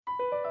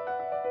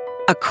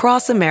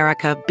Across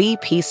America,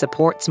 BP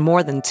supports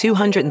more than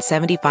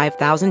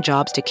 275,000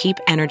 jobs to keep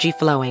energy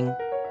flowing.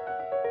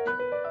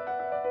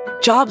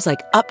 Jobs like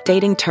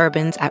updating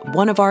turbines at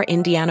one of our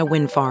Indiana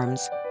wind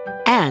farms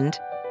and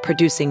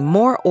producing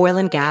more oil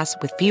and gas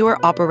with fewer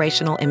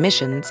operational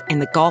emissions in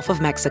the Gulf of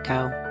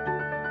Mexico.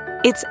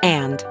 It's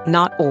and,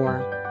 not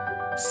or.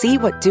 See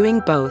what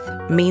doing both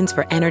means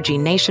for energy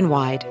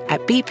nationwide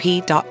at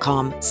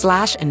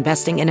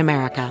bp.com/investing in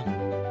America.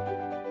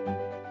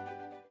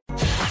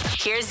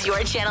 Here's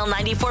your Channel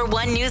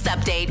 94.1 News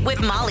Update with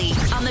Molly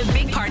on the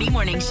Big Party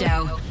Morning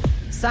Show.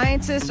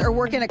 Scientists are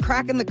working at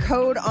cracking the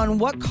code on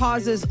what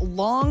causes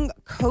long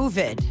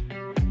COVID.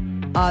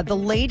 The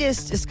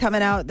latest is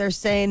coming out. They're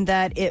saying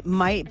that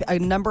a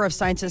number of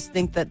scientists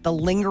think that the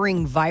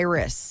lingering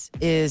virus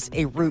is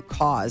a root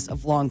cause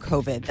of long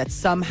COVID, that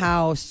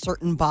somehow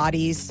certain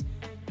bodies,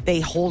 they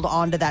hold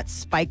on to that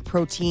spike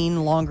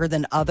protein longer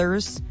than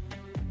others.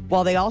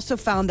 While they also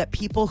found that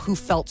people who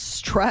felt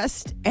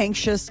stressed,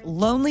 anxious,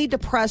 lonely,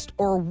 depressed,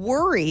 or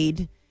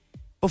worried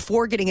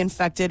before getting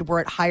infected were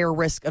at higher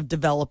risk of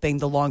developing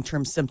the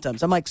long-term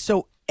symptoms. I'm like,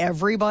 so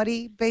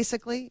everybody,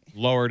 basically?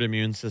 Lowered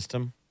immune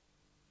system?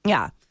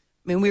 Yeah.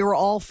 I mean, we were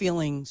all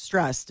feeling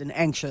stressed and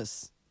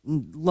anxious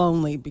and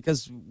lonely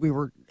because we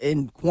were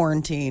in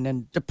quarantine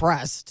and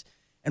depressed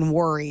and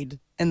worried.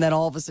 And then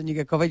all of a sudden you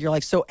get COVID. You're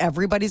like, so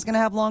everybody's going to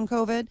have long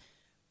COVID?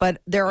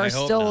 But there are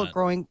still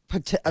growing.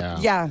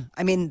 Yeah.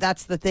 I mean,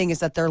 that's the thing, is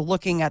that they're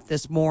looking at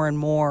this more and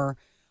more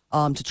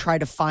to try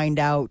to find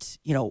out,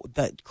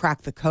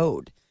 crack the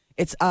code.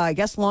 It's, I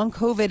guess, long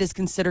COVID is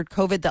considered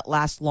COVID that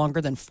lasts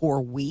longer than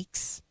 4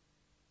 weeks.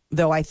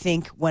 Though I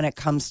think when it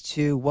comes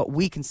to what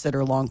we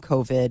consider long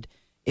COVID,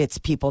 it's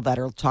people that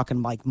are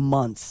talking like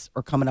months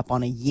or coming up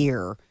on a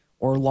year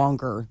or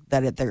longer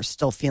that they're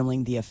still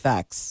feeling the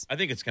effects. I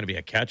think it's going to be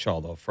a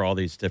catch-all, though, for all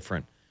these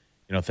different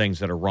things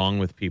that are wrong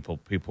with people.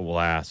 People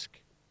will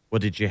ask, well,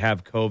 did you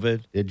have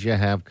COVID? Did you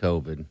have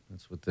COVID?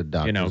 That's what the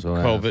doctors will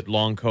COVID, ask.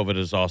 long COVID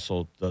is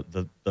also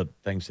the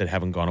things that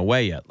haven't gone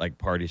away yet, like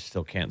parties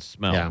still can't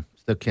smell. Yeah,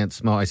 still can't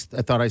smell. I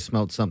thought I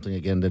smelled something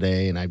again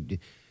today, and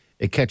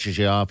it catches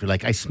you off. You're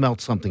like, I smelled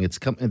something. It's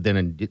coming.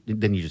 Then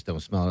you just don't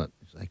smell it.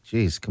 It's like,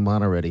 geez, come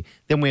on already.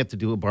 Then we have to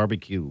do a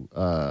barbecue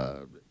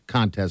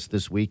contest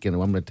this weekend.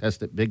 I'm going to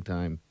test it big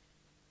time.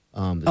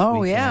 This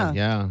weekend.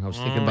 Yeah. I was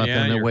thinking about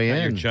that on the way in.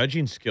 Your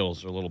judging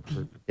skills are a little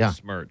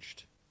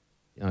smirched.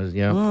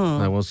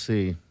 I will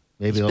see.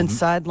 Maybe it's been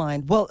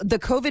sidelined. Well, the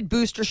COVID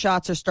booster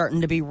shots are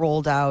starting to be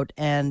rolled out,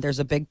 and there's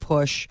a big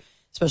push,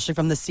 especially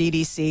from the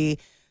CDC,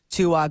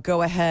 to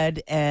go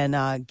ahead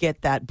and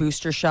get that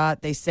booster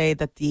shot. They say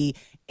that the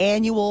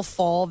annual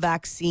fall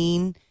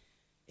vaccine,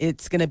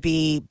 it's going to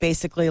be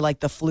basically like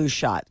the flu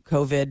shot.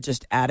 COVID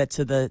just added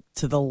to the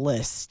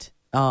list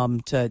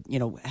to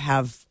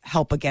have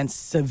help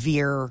against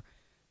severe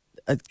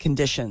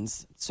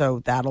conditions.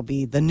 So that'll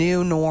be the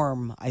new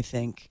norm, I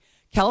think.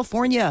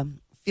 California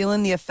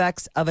feeling the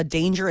effects of a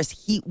dangerous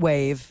heat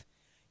wave.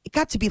 It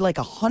got to be like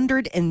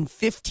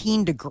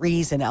 115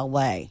 degrees in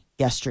LA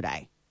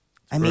yesterday.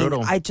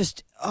 Brutal.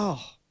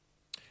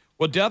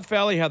 Well, Death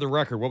Valley had the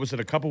record. What was it?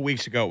 A couple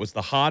weeks ago, it was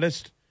the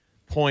hottest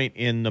point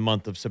in the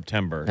month of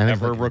September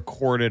ever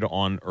recorded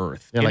on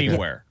Earth,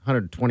 anywhere. Like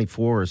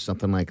 124 or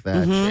something like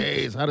that.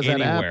 Jeez, how does that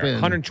happen?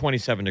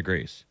 127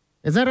 degrees.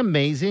 Is that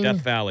amazing?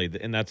 Death Valley,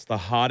 and that's the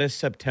hottest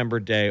September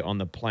day on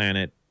the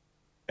planet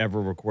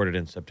ever recorded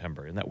in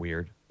September. Isn't that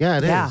weird? Yeah,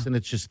 it is. And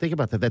it's just, think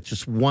about that. That's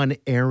just one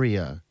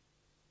area.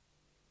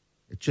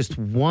 It's just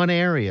one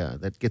area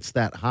that gets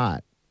that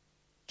hot.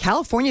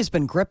 California's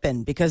been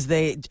gripping because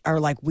they are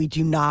like, we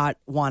do not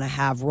want to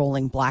have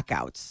rolling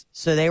blackouts.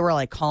 So they were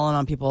like calling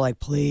on people like,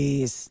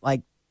 please,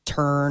 like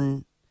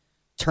turn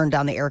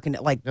down the air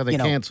conditioner. Like, no, they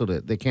canceled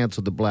it. They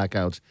canceled the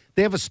blackouts.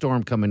 They have a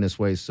storm coming this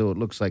way, so it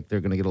looks like they're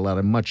going to get a lot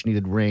of much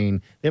needed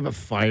rain. They have a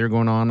fire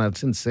going on.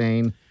 That's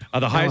insane.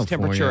 The highest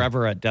temperature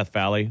ever at Death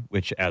Valley,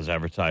 which as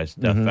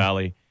advertised, Death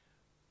Valley,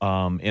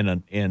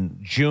 in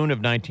June of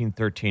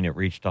 1913, it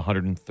reached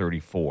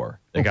 134.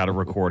 They got a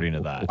recording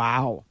of that.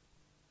 Wow.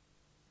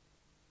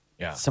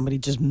 Yeah. Somebody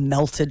just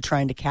melted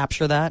trying to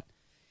capture that.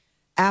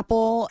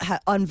 Apple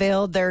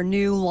unveiled their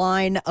new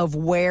line of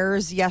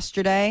wares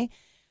yesterday.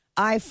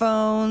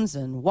 iPhones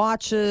and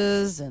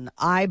watches and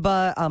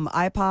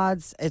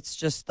iPods. It's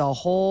just the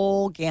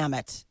whole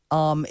gamut.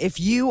 If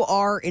you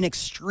are an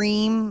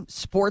extreme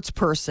sports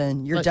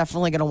person, you're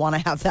definitely going to want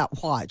to have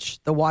that watch.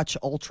 The Watch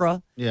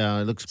Ultra.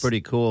 Yeah, it looks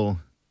pretty cool.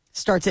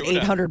 Starts at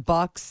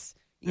 $800.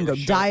 You can go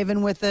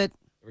diving with it.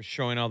 We're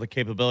showing all the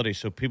capabilities.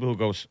 So people who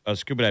go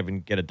scuba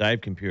diving get a dive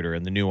computer,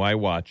 and the new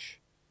iWatch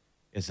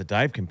is a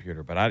dive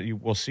computer. But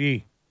we'll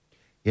see.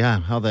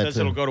 Yeah, how that says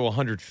it'll go to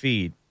 100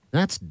 feet.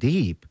 That's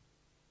deep.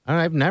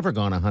 I've never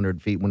gone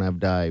 100 feet when I've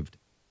dived,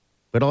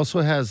 but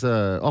also has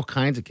all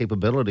kinds of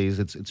capabilities.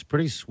 It's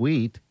pretty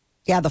sweet.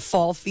 Yeah, the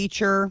fall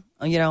feature,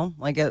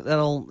 like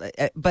it'll.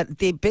 But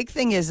the big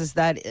thing is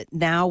that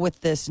now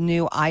with this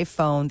new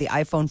iPhone, the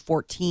iPhone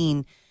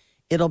 14,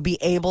 It'll be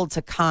able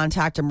to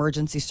contact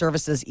emergency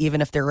services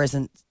even if there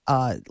isn't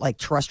like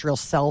terrestrial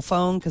cell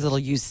phone, because it'll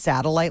use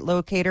satellite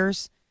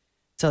locators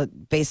to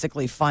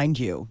basically find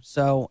you.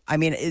 So, I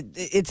mean,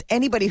 it's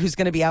anybody who's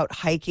going to be out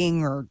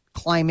hiking or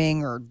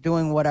climbing or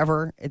doing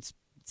whatever. It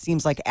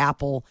seems like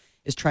Apple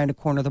is trying to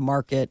corner the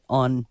market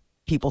on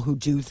people who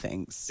do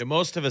things. Do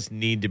most of us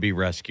need to be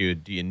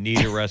rescued? Do you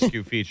need a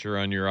rescue feature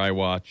on your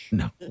iWatch?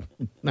 No,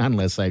 not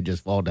unless I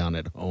just fall down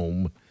at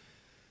home.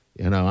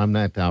 You know, I'm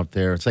not out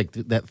there. It's like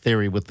that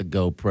theory with the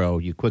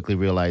GoPro. You quickly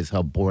realize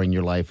how boring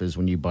your life is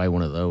when you buy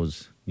one of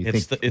those.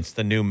 It's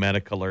the new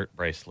Medic Alert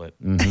bracelet.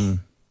 Mm-hmm.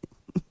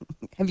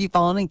 Have you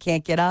fallen and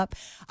can't get up?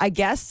 I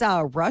guess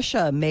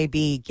Russia may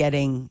be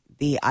getting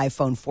the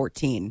iPhone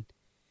 14.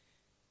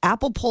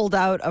 Apple pulled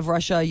out of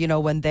Russia,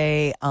 when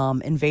they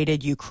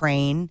invaded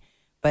Ukraine.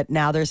 But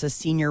now there's a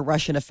senior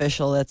Russian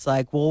official that's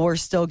like, well, we're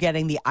still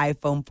getting the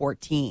iPhone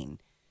 14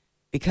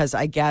 because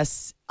I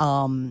guess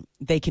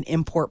they can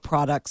import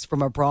products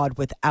from abroad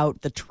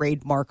without the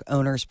trademark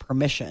owner's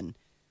permission.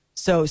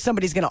 So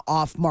somebody's going to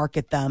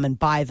off-market them and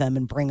buy them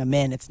and bring them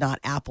in. It's not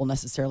Apple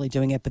necessarily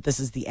doing it, but this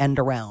is the end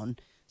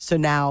around. So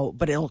now,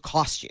 but it'll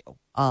cost you.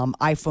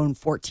 iPhone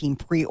 14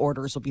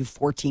 pre-orders will be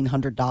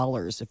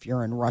 $1,400 if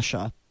you're in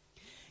Russia.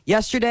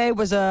 Yesterday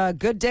was a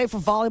good day for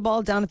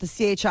volleyball down at the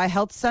CHI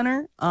Health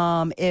Center.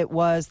 It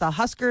was the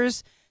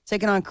Huskers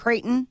taking on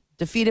Creighton,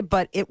 defeated,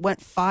 but it went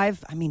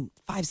five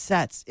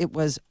sets. It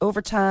was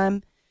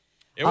overtime.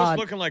 It was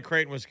looking like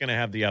Creighton was going to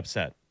have the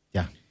upset.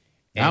 Yeah.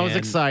 I was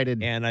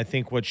excited. And I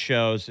think what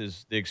shows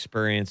is the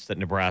experience that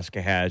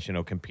Nebraska has,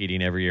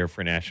 competing every year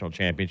for a national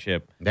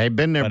championship. They've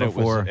been there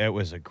before. It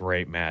was a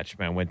great match,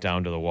 man. Went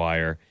down to the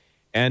wire.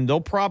 And they'll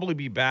probably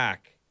be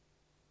back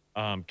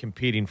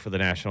competing for the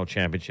national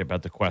championship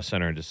at the Quest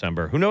Center in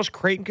December. Who knows?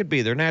 Creighton could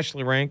be. They're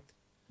nationally ranked.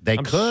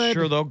 I'm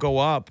sure they'll go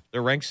up.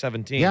 They're ranked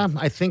 17. Yeah,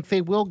 I think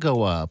they will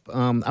go up.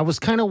 I was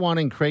kind of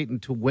wanting Creighton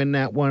to win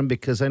that one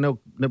because I know,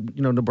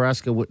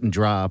 Nebraska wouldn't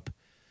drop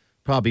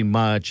probably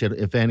much,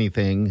 if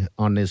anything,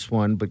 on this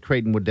one, but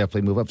Creighton would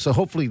definitely move up. So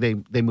hopefully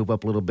they move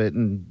up a little bit,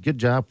 and good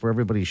job for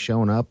everybody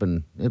showing up.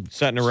 And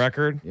setting a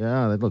record.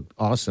 Yeah, they look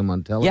awesome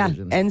on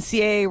television. Yeah,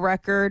 NCAA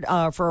record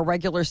for a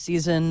regular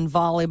season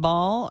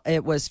volleyball.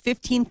 It was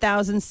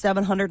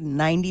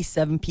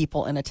 15,797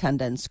 people in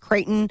attendance.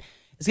 Creighton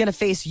is going to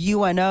face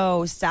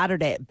UNO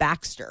Saturday at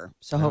Baxter.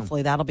 So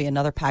hopefully that'll be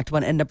another packed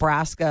one. And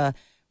Nebraska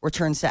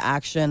returns to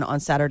action on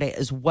Saturday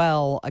as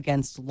well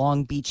against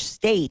Long Beach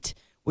State,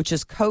 which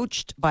is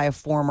coached by a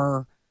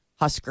former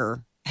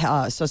Husker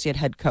associate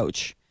head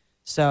coach.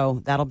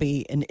 So that'll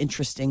be an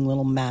interesting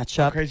little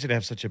matchup. It's crazy to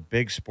have such a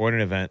big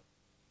sporting event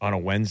on a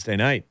Wednesday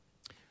night.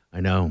 I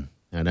know.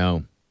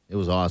 It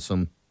was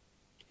awesome.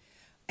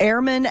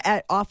 Airmen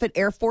at Offutt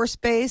Air Force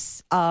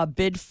Base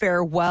bid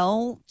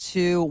farewell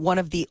to one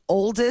of the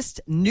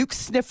oldest nuke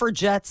sniffer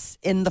jets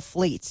in the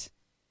fleet.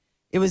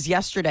 It was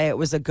yesterday. It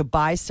was a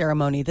goodbye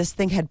ceremony. This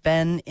thing had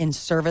been in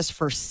service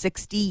for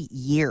 60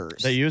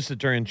 years. They used it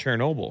during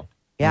Chernobyl.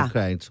 Yeah.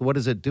 Okay, so what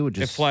does it do?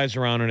 It flies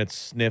around and it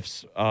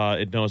sniffs.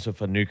 It knows if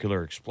a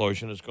nuclear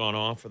explosion has gone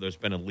off or there's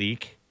been a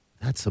leak.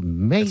 That's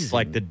amazing. It's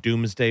like the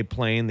Doomsday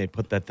plane. They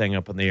put that thing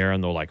up in the air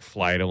and they'll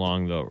fly it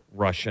along the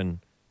Russian,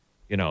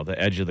 the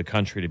edge of the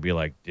country to be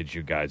like, did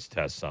you guys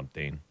test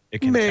something?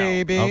 It can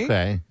Maybe. tell.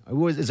 Okay.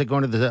 Is it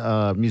going to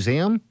the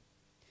museum?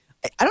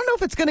 I don't know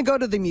if it's going to go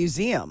to the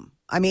museum.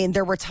 I mean,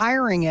 they're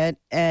retiring it,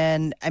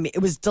 and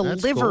it was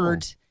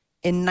delivered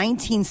in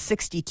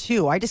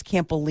 1962. I just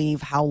can't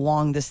believe how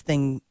long this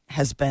thing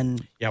has been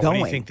going. What do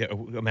you think?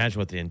 Imagine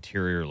what the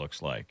interior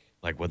looks like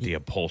what the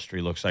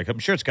upholstery looks like. I'm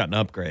sure it's gotten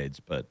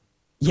upgrades, but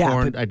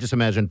I just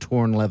imagine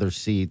torn leather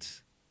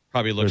seats.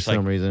 Probably looks for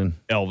some reason.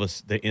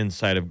 Elvis, the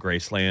inside of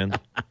Graceland.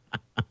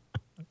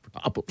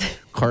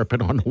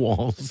 Carpet on the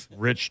walls.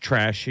 Rich,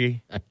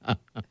 trashy.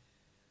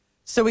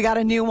 So we got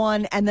a new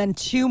one, and then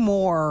two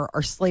more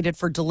are slated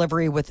for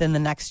delivery within the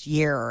next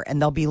year,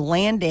 and they'll be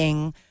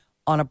landing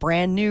on a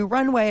brand new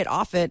runway at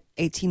Offutt.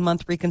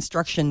 18-month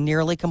reconstruction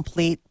nearly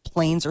complete.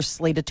 Planes are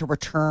slated to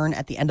return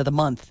at the end of the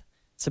month,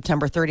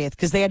 September 30th,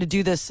 because they had to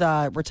do this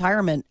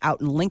retirement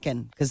out in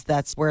Lincoln, because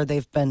that's where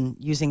they've been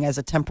using as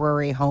a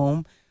temporary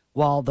home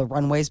while the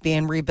runway's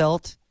being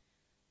rebuilt.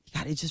 You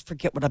got to just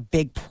forget what a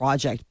big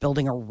project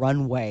building a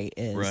runway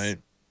is. Right.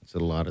 It's a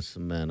lot of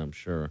cement, I'm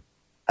sure.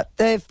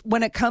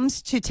 When it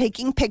comes to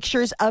taking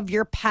pictures of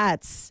your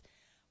pets,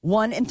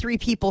 1 in 3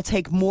 people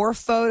take more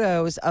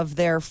photos of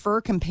their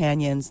fur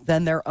companions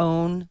than their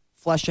own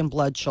flesh and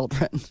blood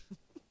children.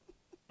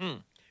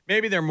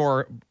 Maybe they're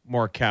more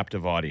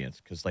captive audience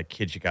because,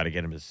 kids, you got to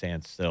get them to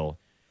stand still.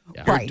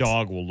 Yeah. Your Right.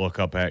 dog will look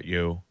up at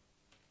you.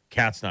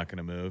 Cat's not going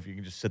to move. You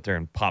can just sit there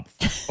and pop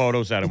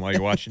photos at them while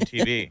you're watching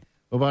TV.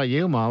 What about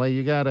you, Molly?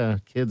 You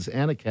got kids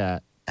and a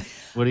cat.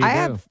 What do you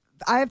do?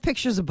 I have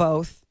pictures of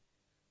both.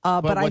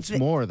 But what's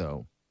more,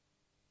 though?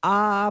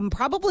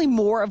 Probably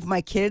more of my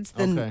kids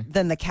than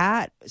the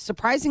cat.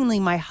 Surprisingly,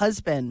 my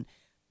husband,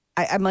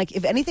 I'm like,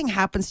 if anything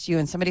happens to you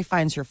and somebody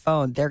finds your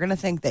phone, they're going to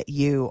think that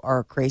you are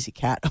a crazy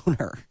cat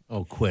owner.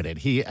 Oh, quit it.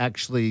 He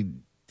actually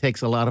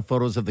takes a lot of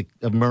photos of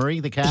Murray,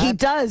 the cat? He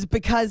does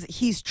because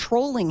he's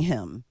trolling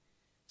him.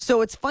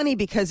 So it's funny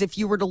because if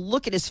you were to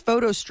look at his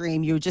photo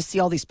stream, you would just see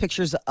all these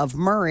pictures of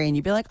Murray and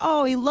you'd be like,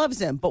 oh, he loves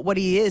him. But what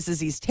he is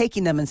he's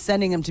taking them and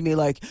sending them to me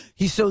like,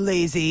 he's so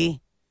lazy.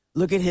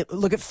 Look at him.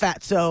 Look at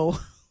Fatso.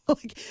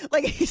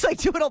 like he's like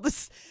doing all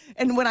this.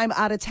 And when I'm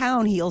out of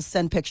town, he'll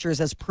send pictures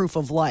as proof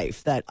of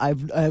life that I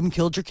haven't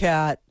killed your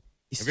cat.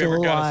 He's Have still you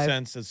ever got alive. a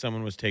sense that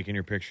someone was taking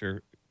your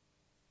picture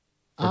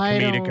for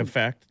comedic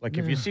effect? Like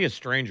if you see a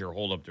stranger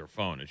hold up their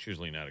phone, it's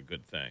usually not a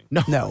good thing.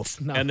 No.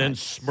 It's not. And then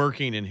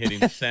smirking and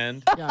hitting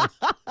send, Yeah.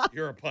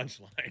 you're a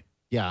punchline.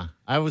 Yeah,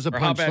 I was a Or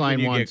how bad when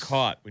punchline you once. get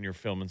caught when you're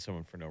filming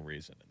someone for no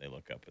reason and they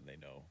look up and they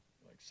know,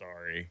 like,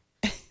 sorry,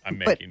 I'm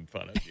making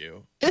fun of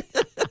you.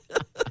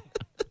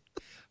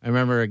 I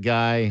remember a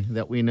guy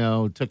that we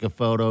know took a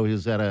photo.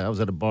 I was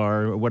at a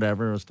bar or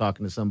whatever. I was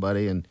talking to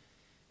somebody, and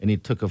he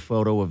took a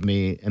photo of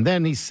me, and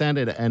then he sent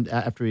it. And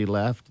after he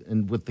left,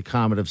 and with the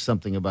comment of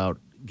something about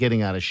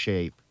getting out of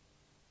shape,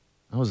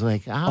 I was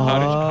like, "Oh,"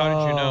 How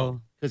did you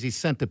know? because he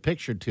sent the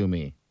picture to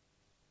me.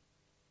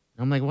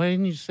 I'm like, "Why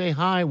didn't you say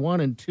hi 1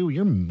 and 2?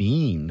 You're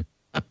mean."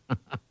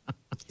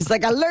 He's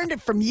like, I learned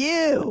it from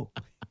you.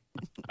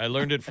 I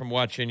learned it from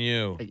watching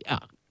you. Yeah.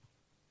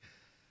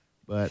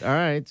 But all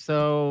right,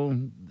 so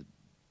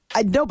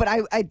I know, but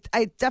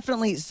I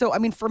definitely. So, I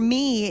mean, for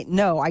me,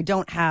 no, I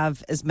don't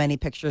have as many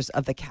pictures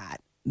of the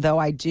cat, though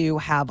I do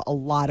have a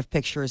lot of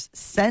pictures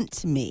sent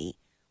to me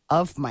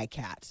of my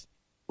cat,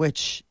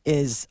 which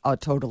is a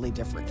totally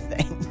different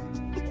thing.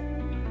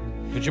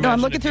 Could you No, I'm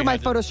imagine looking if through you my had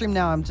to- photo stream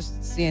now. I'm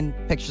just seeing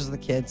pictures of the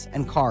kids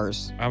and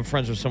cars. I'm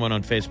friends with someone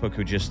on Facebook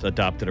who just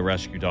adopted a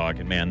rescue dog,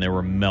 and man, they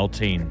were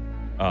melting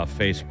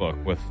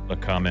Facebook with the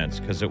comments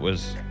because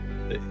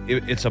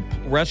it's a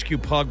rescue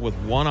pug with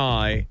one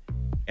eye,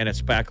 and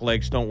its back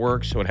legs don't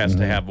work, so it has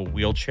to have a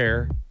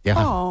wheelchair. yeah.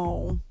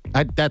 Oh,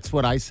 That's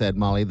what I said,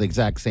 Molly, the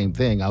exact same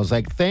thing. I was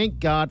like, thank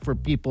God for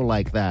people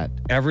like that.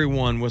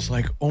 Everyone was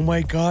like, "Oh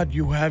my God,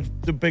 you have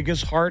the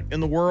biggest heart in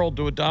the world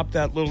to adopt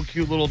that little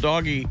cute little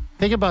doggy."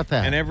 Think about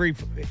that. And every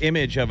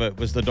image of it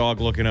was the dog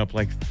looking up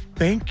like,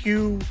 "Thank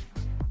you."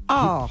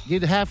 oh,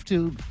 You'd have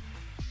to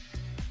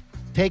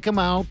take him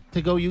out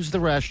to go use the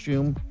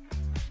restroom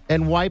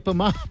and wipe him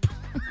up.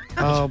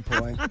 oh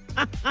boy.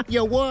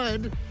 You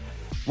would.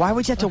 Why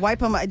would you have to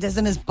wipe him?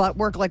 Doesn't his butt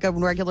work like a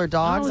regular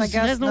dog's? I He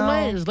guess has no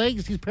legs. His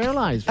legs, he's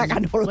paralyzed. I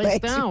got no Lays legs,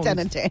 down.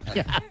 Lieutenant Dan.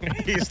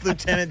 He's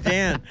Lieutenant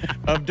Dan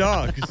of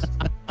dogs.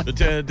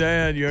 Lieutenant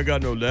Dan, you ain't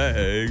got no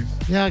legs.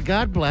 Yeah,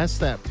 God bless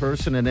that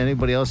person and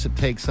anybody else that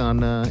takes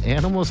on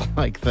animals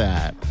like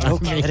that. No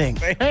kidding.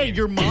 Hey,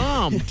 your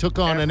mom took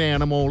on an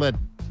animal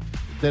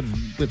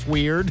that's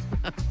weird.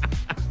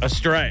 A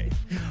stray.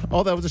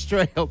 Oh, that was a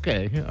stray.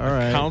 Okay, all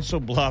right. Council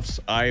Bluffs,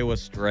 Iowa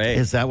stray.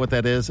 Is that what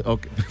that is?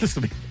 Okay,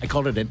 I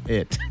called it an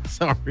it.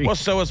 Sorry. Well,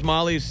 so is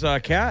Molly's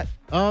cat.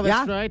 Oh,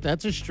 that's Yeah. right.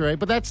 That's a stray.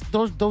 But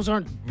those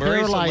aren't Murray's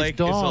paralyzed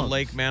dogs. is a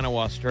Lake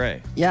Manawa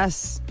stray.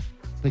 Yes.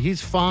 But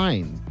he's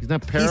fine. He's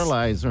not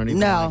paralyzed or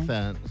anything no. like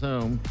that.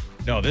 So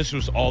No, this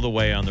was all the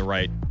way on the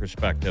right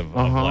perspective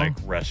of like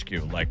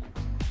rescue. Like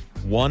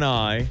one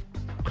eye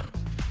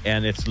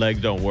and its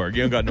leg don't work.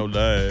 You ain't got no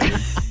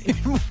legs.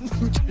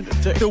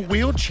 the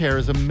wheelchair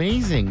is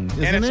amazing,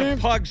 isn't And it's it?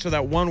 a pug, so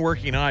that one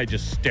working eye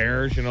just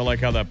stares, you know, like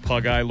how that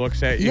pug eye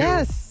looks at you.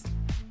 Yes.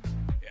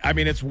 I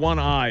mean, it's one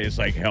eye is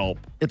like help.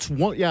 It's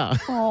one, yeah.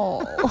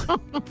 Oh.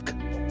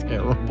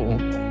 Terrible.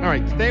 All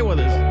right, stay with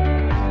us.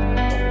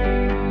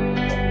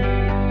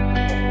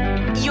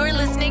 You're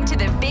listening to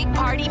the Big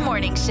Party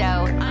Morning Show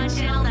on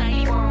Channel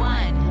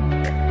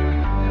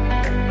 94.1.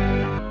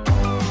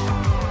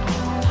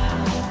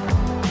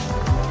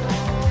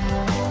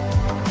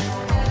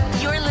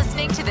 You're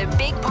listening to the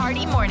Big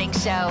Party Morning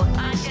Show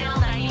on Channel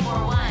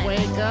 94.1.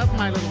 Wake up,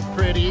 my little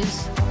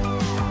pretties.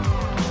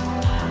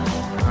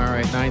 All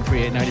right,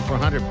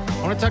 938-9400.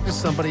 I want to talk to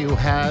somebody who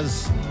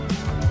has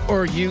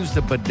or used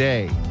a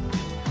bidet.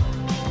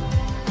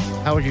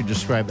 How would you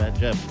describe that,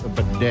 Jeff? A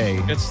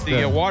bidet. It's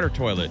the water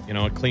toilet. You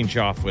know, it cleans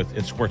you off with,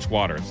 it squirts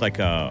water. It's like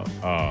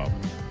a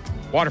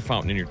water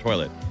fountain in your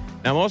toilet.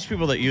 Now, most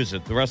people that use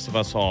it, the rest of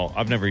us all,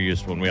 I've never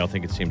used one. We all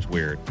think it seems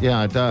weird.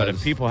 Yeah, it does. But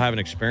if people have an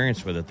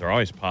experience with it, they're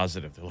always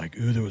positive. They're like,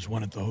 ooh, there was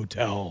one at the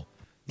hotel.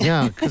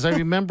 Yeah, because I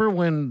remember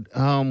when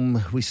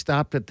we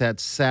stopped at that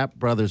Sapp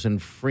Brothers in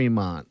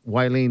Fremont.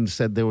 Wileen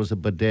said there was a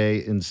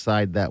bidet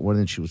inside that one,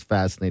 and she was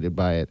fascinated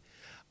by it.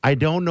 I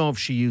don't know if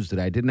she used it.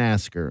 I didn't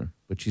ask her,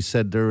 but she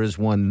said there is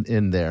one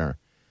in there.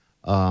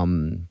 Yeah.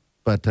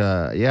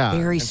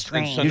 Very so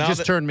strange. You now just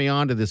that- turned me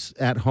on to this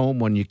at-home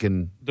one you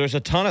can... There's a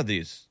ton of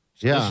these.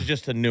 So Yeah. This is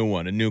just a new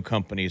one. A new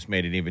company's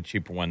made an even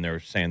cheaper one. They're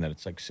saying that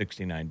it's like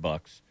 $69.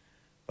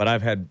 But I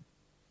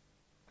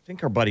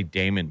think our buddy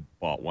Damon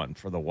bought one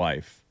for the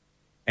wife.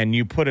 And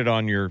you put it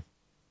on your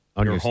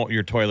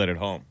toilet at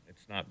home.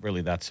 It's not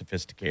really that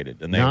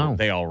sophisticated. And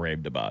they all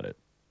raved about it.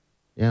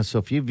 Yeah, so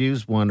if you've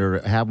used one or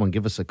have one,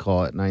 give us a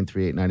call at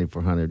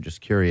 938-9400.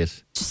 Just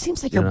curious. Just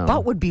seems like You your know.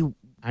 butt would be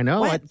I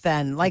know. wet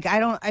then. Like,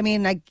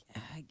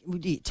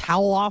 would you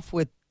towel off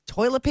with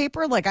toilet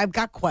paper? Like, I've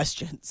got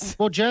questions.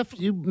 Well, Jeff,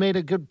 you made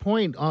a good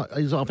point.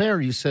 Is off air.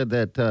 You said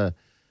that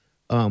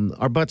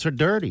our butts are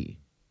dirty.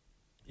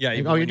 Yeah.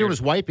 And all you're doing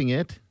is wiping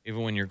it.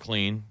 Even when you're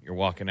clean, you're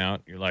walking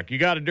out, you're like, you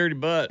got a dirty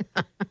butt.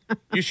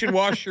 You should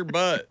wash your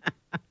butt.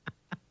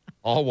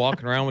 All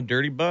walking around with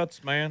dirty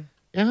butts, man.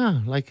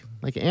 Yeah, like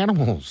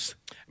animals.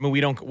 I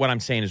mean, what I'm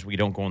saying is we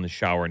don't go in the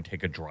shower and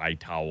take a dry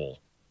towel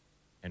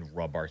and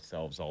rub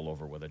ourselves all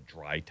over with a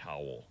dry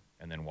towel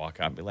and then walk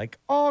out and be like,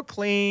 all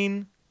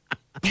clean.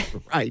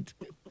 Right.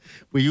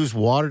 We use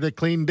water to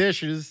clean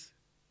dishes.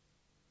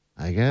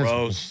 I guess.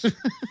 Gross.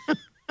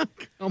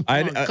 Come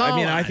I on, mean, I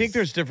guys. think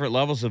there's different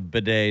levels of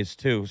bidets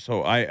too.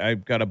 So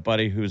I've got a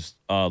buddy who's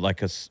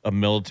like a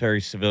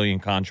military civilian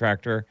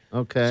contractor.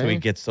 Okay. So he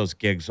gets those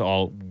gigs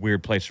all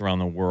weird places around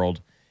the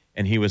world.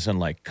 And he was in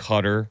like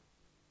Qatar,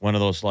 one of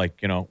those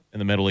like, in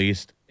the Middle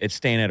East. It's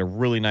staying at a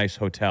really nice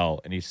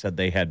hotel. And he said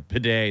they had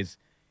bidets.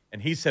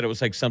 And he said it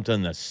was like something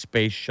in the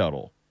space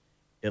shuttle.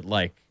 It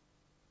like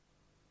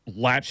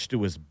latched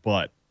to his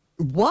butt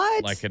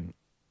What? like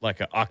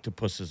an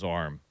octopus's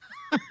arm.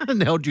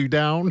 And held you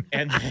down.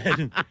 And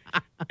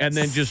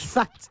then just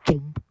Sucked.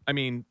 I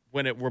mean,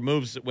 when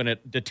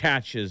it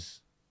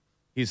detaches,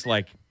 he's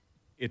like,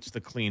 it's the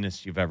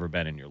cleanest you've ever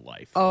been in your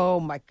life. Oh,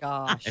 my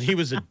gosh. And he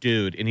was a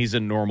dude, and he's a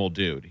normal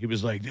dude. He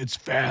was like, it's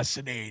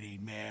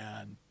fascinating,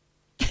 man.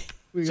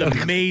 It's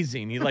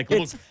amazing. He like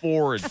looked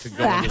forward to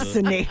going to the...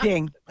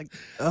 Fascinating. Like,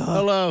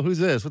 Hello, who's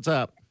this? What's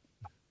up?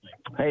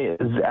 Hey,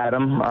 this is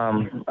Adam.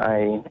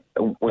 I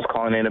was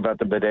calling in about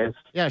the bidets.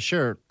 Yeah,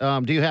 sure.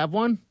 Do you have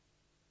one?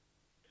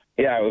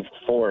 Yeah, I was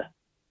 4.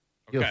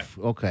 Okay.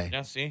 Okay.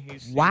 Yeah, see?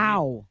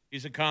 wow.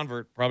 He's a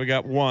convert. Probably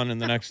got 1,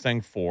 and the next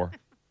thing 4.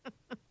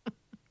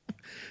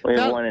 We have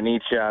That- 1 in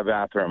each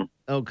bathroom.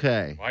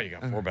 Okay. Wow, you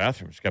got 4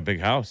 bathrooms. You got a big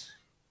house.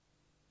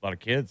 A lot of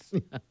kids.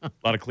 A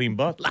lot of clean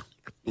butts.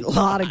 A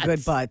lot of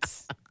good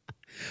butts.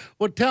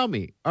 Well, tell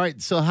me. All right,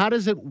 so how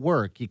does it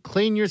work? You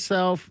clean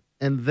yourself,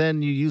 and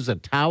then you use a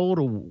towel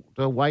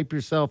to wipe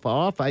yourself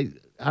off?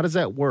 How does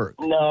that work?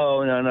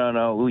 No.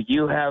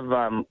 You have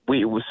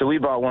we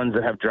bought ones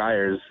that have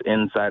dryers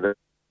inside of.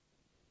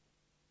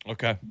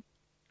 Okay.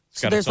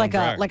 It's So got there's its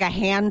own like dryer. a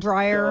hand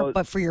dryer, So-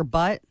 but for your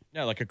butt?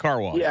 Yeah, like a car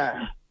wash.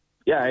 Yeah.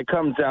 It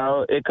comes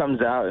out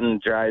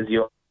and dries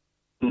you.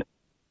 So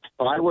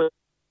I was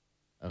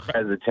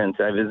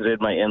hesitant. I visited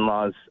my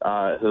in-laws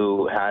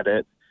who had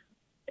it,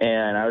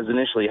 and I was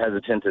initially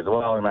hesitant as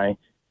well. And I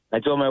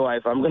told my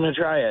wife, I'm going to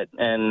try it,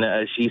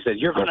 and she said,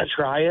 "You're going to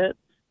try it?"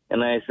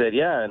 And I said,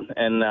 "Yeah."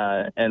 And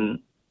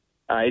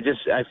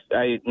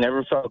I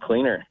never felt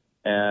cleaner,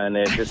 and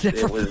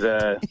it was.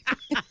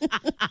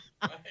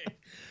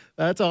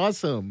 That's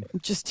awesome.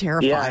 Just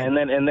terrifying. Yeah,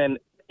 and then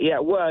yeah,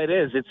 well, it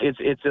is.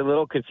 It's a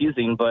little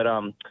confusing, but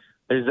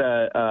there's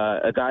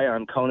a guy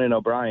on Conan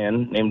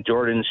O'Brien named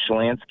Jordan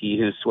Schlansky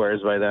who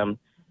swears by them,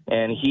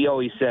 and he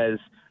always says,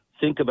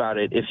 think about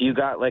it. If you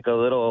got like a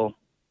little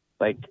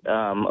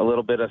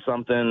bit of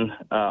something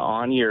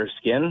on your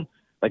skin,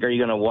 like, are you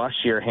going to wash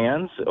your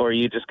hands, or are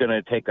you just going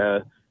to take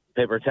a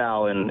paper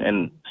towel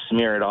and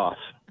smear it off?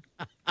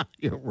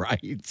 You're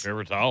right.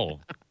 Paper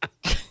towel.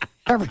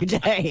 Every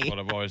day. What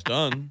I've always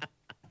done.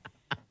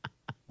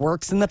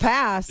 Works in the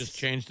past. Just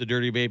change the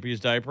dirty baby's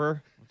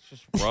diaper. Let's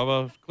just rub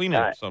a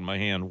Kleenex on my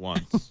hand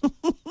once.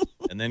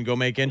 And then go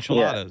make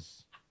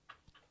enchiladas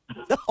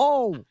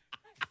Oh,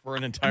 for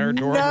an entire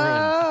dorm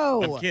no.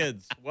 room of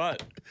kids.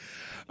 What?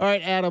 All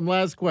right, Adam,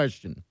 last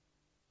question.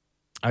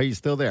 Are you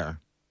still there?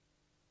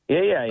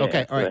 Yeah.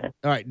 Okay, all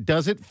right.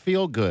 Does it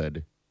feel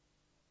good?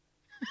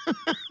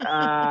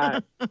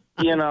 That's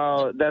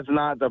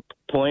not the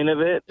point of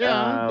it.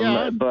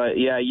 Yeah. But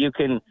yeah, you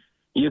can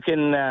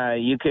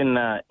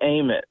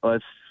aim it.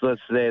 Let's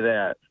say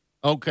that.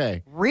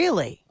 Okay.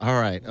 Really? All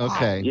right.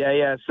 Okay.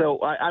 Yeah.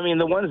 So I mean,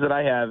 the ones that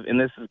I have, and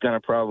this is going to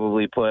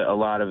probably put a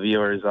lot of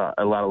viewers,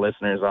 a lot of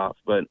listeners off,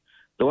 but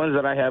the ones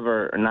that I have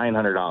are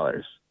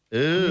 $900.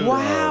 Ooh.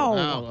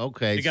 Wow.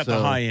 Okay. You got the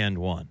high end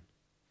one.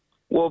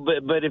 Well,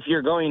 but if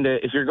you're going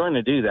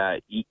to do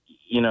that, you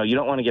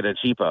don't want to get a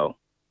cheapo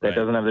that Right.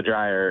 doesn't have the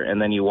dryer,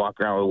 and then you walk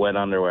around with wet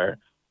underwear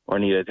or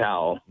need a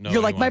towel. Nobody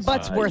You're like, my wants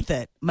butt's that. worth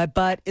it. My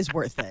butt is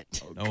worth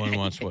it. No one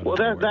wants what. Well,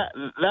 that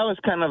was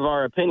kind of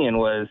our opinion.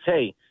 Was,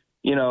 hey,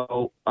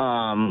 if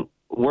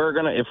we're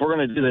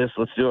gonna do this,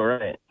 let's do it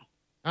right.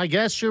 I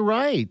guess you're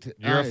right.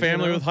 You're a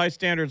family with high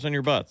standards on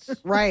your butts.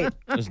 Right.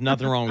 There's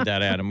nothing wrong with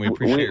that, Adam. We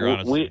appreciate your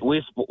honesty.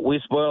 We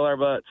spoil our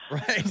butts.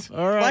 Right.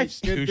 All right, Life's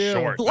good too deal.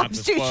 short not to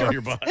Life's too spoil short.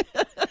 your butt.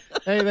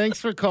 Hey, thanks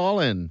for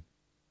calling.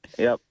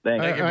 Yep.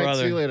 Thanks. Thank you, All right,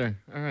 brother. see you later.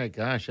 All right,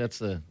 gosh,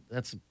 that's.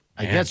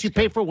 I guess you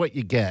pay for what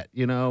you get. I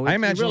You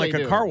imagine really like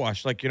a do. car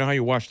wash, like how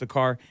you wash the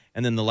car,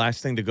 and then the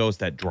last thing to go is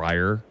that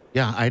dryer.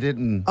 Yeah, I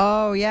didn't.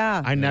 Oh,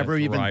 yeah. I never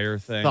that even dryer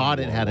thing.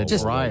 thought it had a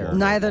Just dryer.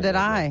 neither did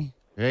I.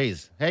 Hey,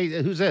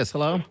 who's this?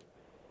 Hello.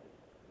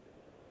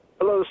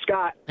 Hello,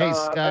 Scott. Hey,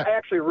 Scott. I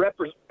actually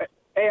represent.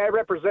 I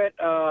represent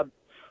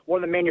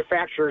one of the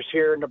manufacturers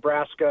here in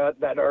Nebraska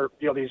that are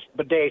these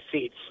bidet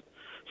seats.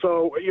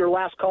 So your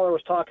last caller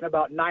was talking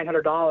about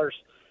 $900.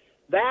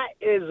 That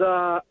is,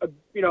 a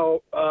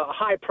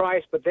high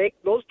price, but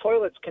those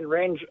toilets can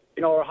range.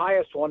 Our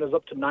highest one is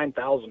up to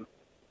 $9,000.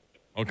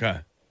 Okay.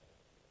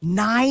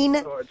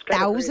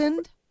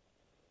 9,000?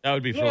 That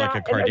would be for like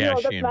a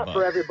Kardashian that's not butt.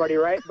 for everybody,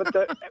 right?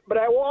 But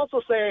I will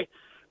also say,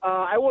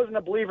 I wasn't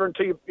a believer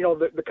until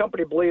the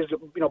company believes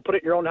put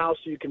it in your own house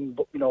so you can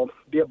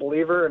be a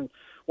believer. And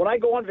when I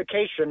go on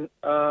vacation,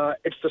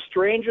 it's the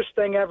strangest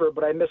thing ever,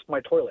 but I miss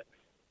my toilet.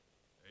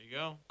 There you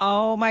go.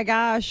 Oh, my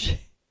gosh.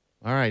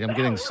 All right, I'm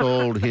getting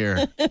sold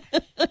here.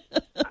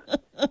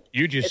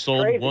 You just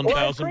sold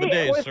 1,000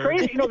 bidets, it's sir.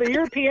 crazy. The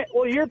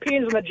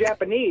Europeans and the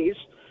Japanese,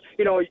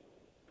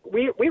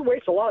 we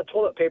waste a lot of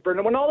toilet paper.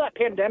 And when all that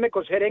pandemic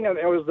was hitting and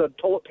it was the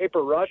toilet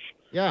paper rush,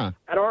 Yeah.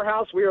 at our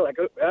house, we were like,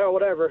 oh,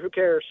 whatever, who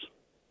cares?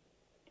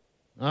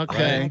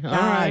 Okay. Oh, All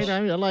right. gosh. I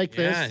like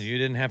this. Yeah, you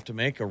didn't have to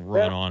make a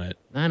run on it.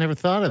 I never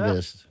thought of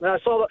this. And I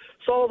saw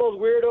those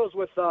weirdos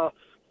with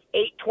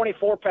 8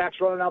 24-packs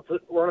running out the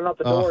door.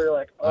 You're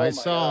like, oh, I my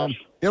saw gosh. him.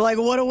 You're like,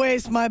 what a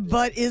waste. My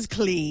butt is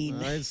clean.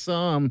 I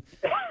saw him.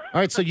 All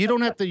right, so you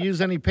don't have to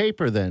use any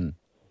paper then,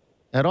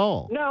 at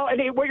all. No, and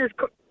then what you're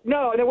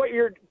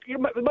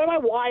my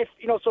wife,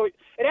 so it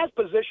has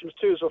positions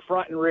too, so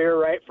front and rear,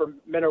 right, for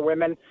men or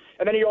women,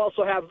 and then you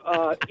also have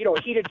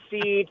heated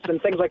seats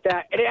and things like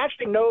that, and it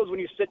actually knows when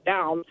you sit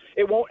down,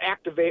 it won't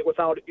activate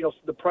without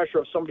the pressure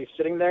of somebody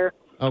sitting there.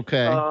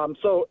 Okay.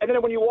 So and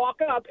then when you walk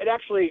up, it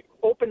actually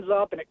opens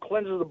up and it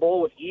cleanses the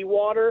bowl with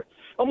e-water,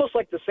 almost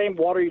like the same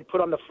water you'd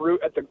put on the fruit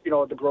at the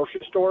at the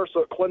grocery store. So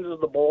it cleanses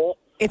the bowl.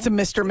 It's a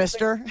Mr.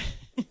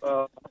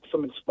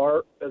 Something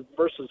smart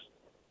versus.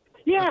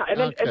 Yeah, and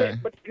then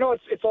but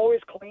it's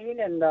always clean,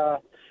 and I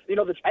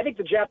think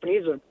the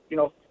Japanese have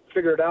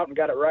figured it out and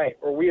got it right,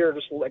 or we are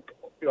just like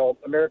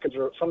Americans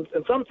are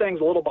in some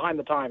things a little behind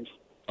the times.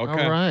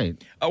 Okay. All right.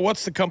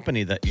 What's the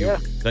company that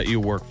you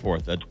work for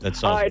that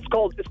sells? It's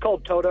called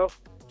Toto.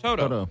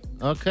 Toto.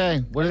 Okay.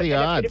 What are the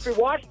And odds? if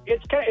you watch,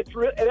 it's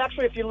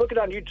actually if you look it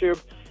on YouTube,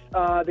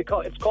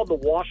 it's called the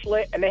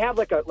Washlet, and they have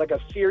like a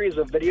series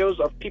of videos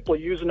of people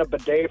using a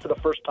bidet for the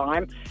first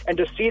time, and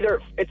to see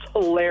it's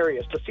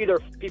hilarious to see their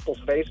people's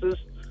faces.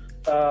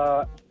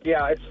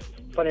 It's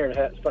funny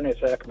as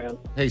heck, man.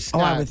 Hey,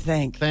 Scott. I would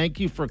think. Thank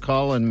you for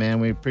calling, man.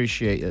 We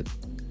appreciate it.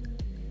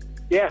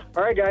 Yeah.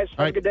 All right, guys.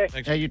 All Have a good day.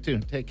 Thanks. Hey, you too.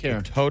 Take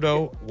care.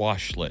 Toto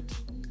Washlet.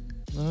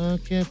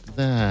 Look at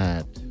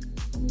that.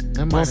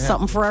 Well,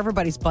 something for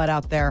everybody's butt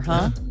out there,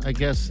 huh? I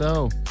guess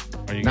so.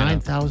 Are you gonna-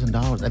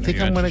 $9,000. I think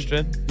you I'm going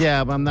interested? to.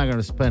 Yeah, but I'm not going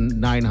to spend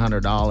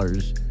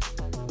 $900.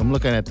 I'm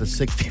looking at the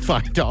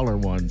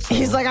 $65 one. So.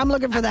 He's like, I'm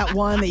looking for that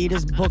one that you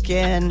just book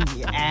in,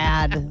 you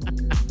add.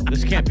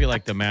 This can't be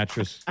like the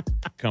mattress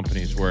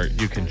companies where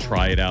you can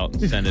try it out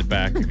and send it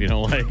back if you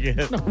don't like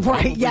it.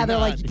 Right. Yeah, they're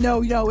like,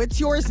 no, it's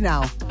yours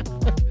now.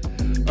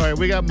 All right,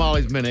 we got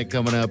Molly's Minute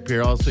coming up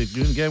here. Also,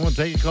 you can get one,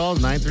 take your calls,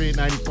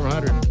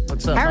 938-9400.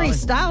 What's up, Harry Molly?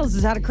 Styles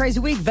has had a crazy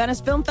week. Venice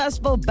Film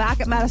Festival back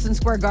at Madison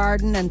Square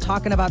Garden and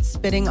talking about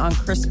spitting on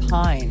Chris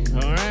Pine.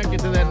 All right,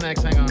 get to that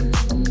next. Hang on.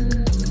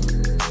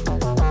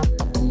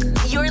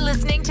 You're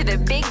listening to the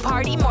Big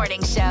Party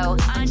Morning Show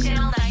on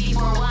Channel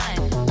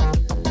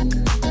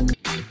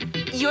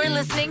 94.1. You're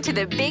listening to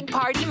the Big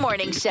Party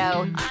Morning Show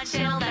on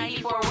Channel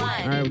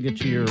 94.1. All right, we'll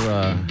get you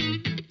your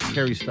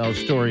Harry Styles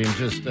story in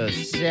just a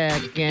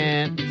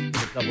second. A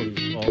couple of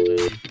these calls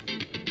in.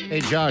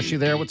 Hey, Josh, you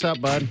there? What's up,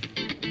 bud?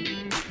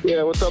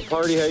 Yeah, what's up,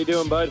 Party? How you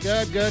doing, bud?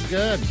 Good.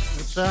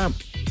 What's up?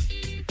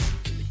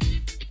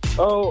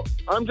 Oh,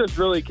 I'm just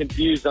really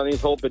confused on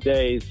these whole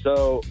bidets.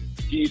 So,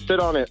 do you sit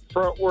on it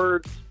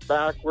frontwards,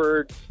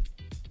 backwards?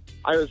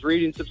 I was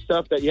reading some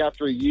stuff that you have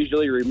to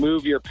usually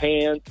remove your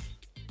pants.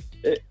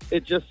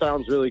 It just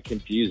sounds really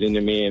confusing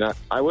to me, and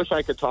I wish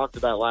I could talk to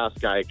that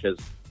last guy because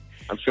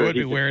I'm sure It would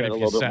he be could weird shed a if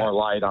you little bit sat- more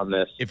light on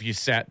this. If you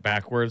sat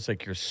backwards,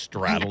 like you're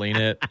straddling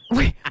it.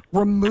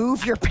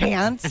 Remove your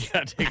pants. You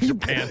gotta take your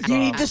pants You off.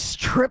 need to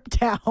strip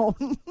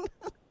down.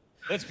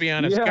 Let's be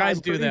honest, Yeah, guys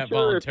I'm do pretty that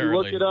sure if you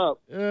voluntarily. look it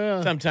up.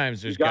 Yeah.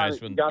 Sometimes there's You guys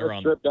gotta, when you gotta they're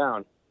on strip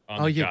down.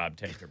 the you- job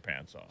take their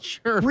pants off.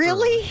 Sure.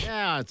 Really?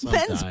 Yeah, Men's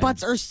sometimes.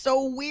 butts are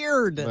so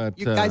weird. But,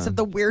 you guys have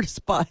the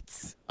weirdest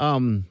butts.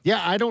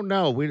 Yeah, I don't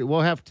know.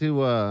 We'll have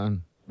to.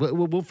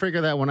 We'll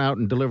figure that one out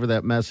and deliver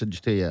that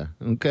message to you.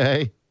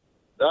 Okay.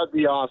 That'd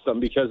be awesome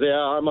because,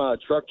 I'm a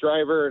truck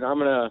driver, and I'm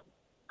going to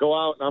go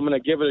out and I'm going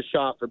to give it a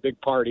shot for Big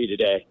Party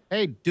today.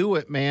 Hey, do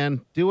it, man.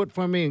 Do it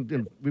for me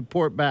and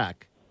report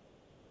back.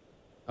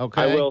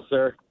 Okay. I will,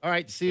 sir. All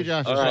right. See you,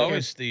 Josh. There's Take care.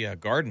 always the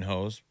garden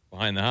hose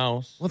behind the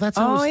house. Well, that's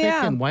what I was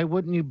yeah. thinking. Why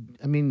wouldn't you?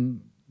 I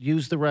mean,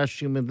 use the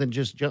restroom and then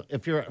just jump.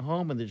 If you're at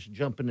home and then just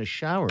jump in the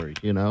shower,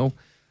 you know.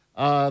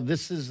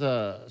 This is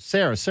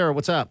Sarah. Sarah,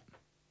 what's up?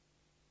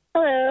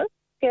 Hello.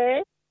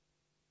 Good.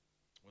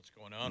 What's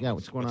going on? Yeah,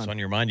 what's going on? What's on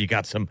your mind? You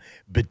got some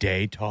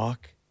bidet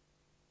talk?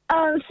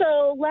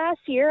 So last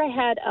year I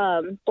had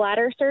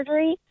bladder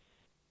surgery,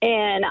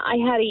 and I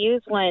had to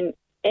use one,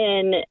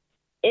 and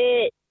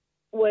it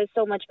was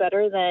so much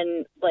better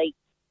than like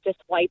just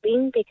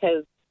wiping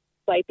because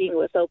wiping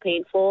was so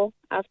painful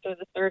after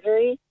the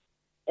surgery.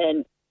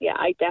 And yeah,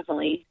 I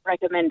definitely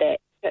recommend it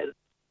because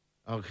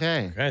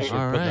Okay. Okay, so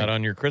All put right. that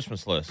on your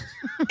Christmas list.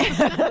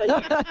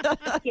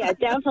 Yeah,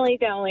 definitely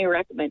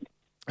recommend.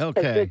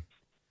 Okay.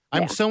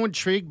 I'm Yeah. so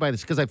intrigued by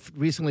this because I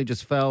recently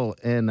just fell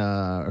and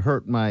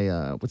hurt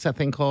my, what's that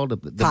thing called?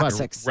 The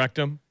Coccyx.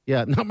 Rectum.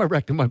 Yeah, not my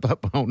rectum, my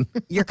butt bone.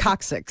 Your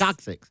coccyx.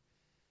 Coccyx.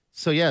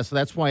 So so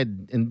that's why.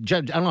 And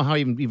Judge, I don't know how I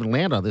even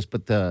land on this,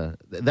 but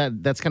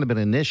that's kind of been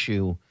an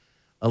issue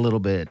a little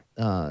bit.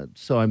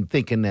 So I'm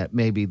thinking that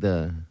maybe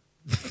that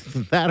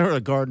or a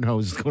garden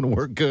hose is going to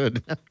work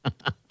good.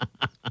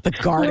 The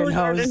garden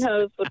Garden hose.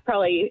 hose would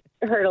probably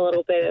hurt a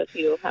little bit if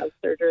you have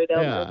surgery.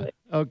 They'll move it.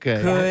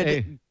 Okay. Good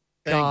Hey, thanks,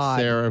 God.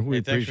 Sarah. We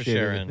Hey, thanks for appreciate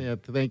sharing. it. Yeah,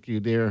 thank you,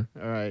 dear.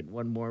 All right,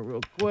 one more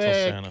real Tell quick.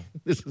 Santa.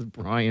 This is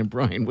Brian.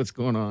 Brian, what's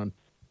going on?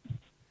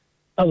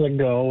 How's it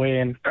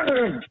going?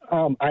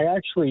 I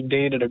actually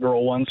dated a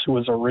girl once who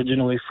was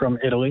originally from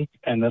Italy,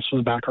 and this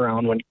was back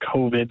around when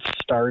COVID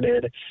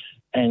started.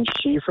 And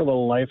she, for the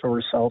life of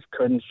herself,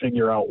 couldn't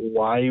figure out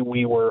why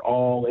we were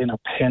all in a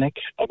panic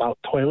about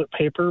toilet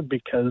paper,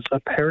 because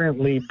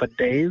apparently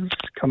bidets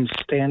come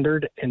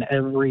standard in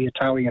every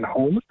Italian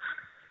home,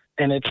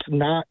 and it's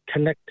not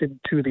connected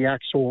to the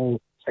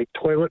actual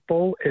toilet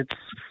bowl. It's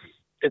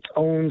its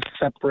own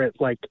separate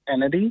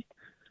entity.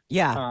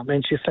 Yeah.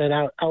 And she said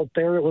out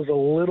there it was a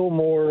little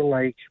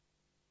more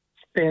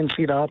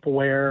fancied up,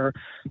 where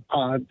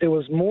it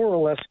was more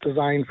or less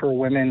designed for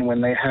women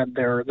when they had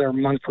their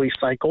monthly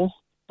cycle,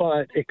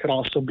 but it could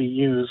also be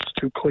used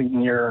to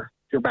clean your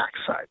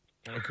backside.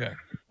 Okay.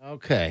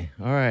 Okay.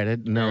 All right. I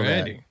didn't know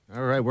Alrighty. that.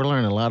 All right. We're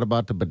learning a lot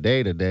about the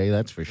bidet today.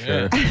 That's for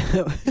sure.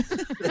 Yeah.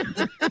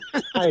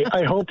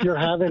 I hope you're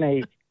having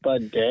a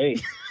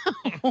bidet.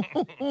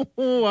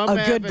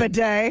 A good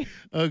bidet.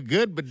 A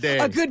good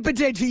bidet. A good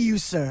bidet to you,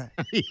 sir.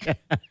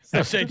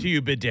 I say to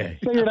you, bidet.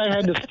 Figured I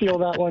had to steal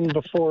that one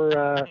before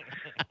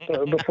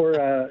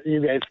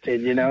you guys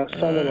did.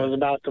 Someone was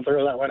about to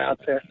throw that one out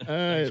there. All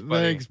right.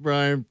 buddy. Thanks,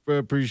 Brian.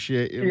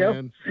 Appreciate you, Yep.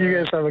 man. You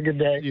guys have a good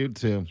day. You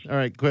too. All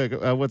right, quick.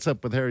 What's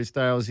up with Harry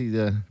Styles? He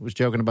was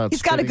joking about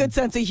He's got a spitting. good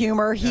sense of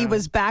humor. He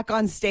was back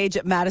on stage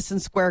at Madison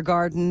Square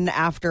Garden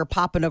after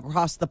popping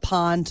across the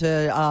pond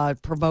to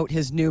promote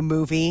his new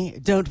movie,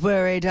 Don't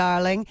Worry,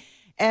 Darling.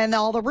 And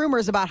all the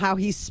rumors about how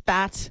he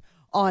spat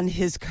on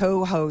his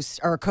co-host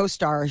or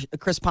co-star,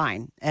 Chris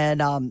Pine.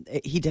 And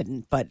he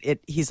didn't, but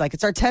he's like,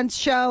 it's our 10th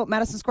show at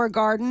Madison Square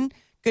Garden.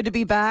 Good to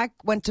be back.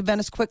 Went to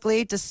Venice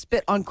quickly to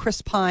spit on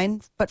Chris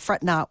Pine, but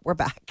fret not, we're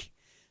back.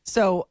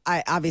 So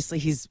obviously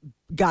he's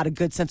got a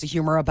good sense of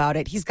humor about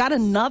it. He's got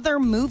another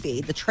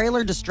movie. The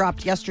trailer just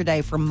dropped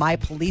yesterday for My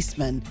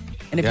Policeman.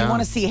 And if you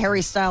want to see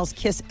Harry Styles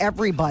kiss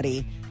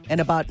everybody in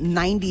about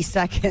 90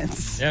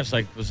 seconds. Yeah,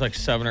 there's like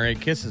 7 or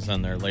 8 kisses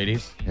on there,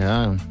 ladies.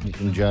 Yeah, you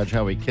can judge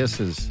how he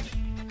kisses.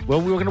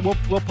 Well, we'll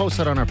post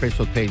that on our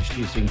Facebook page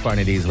too, so you can find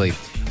it easily.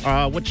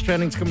 What's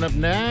trending's coming up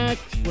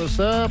next? What's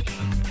up?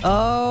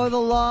 Oh, the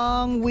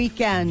long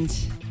weekend.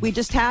 We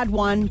just had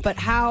one, but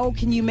how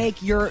can you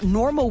make your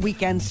normal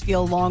weekends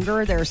feel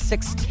longer? There are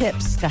 6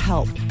 tips to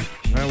help. All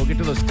right, we'll get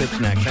to those tips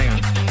next. Hang on.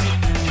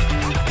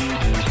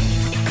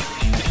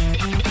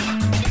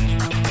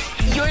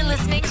 You're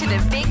listening to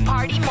the Big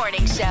Party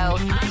Morning Show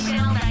on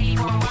Channel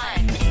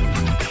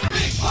 94.1.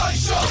 Big Party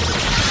Show.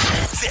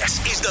 This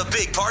is the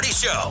Big Party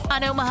Show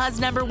On Omaha's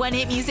 #1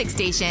 hit music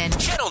station.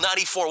 Channel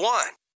 94.1.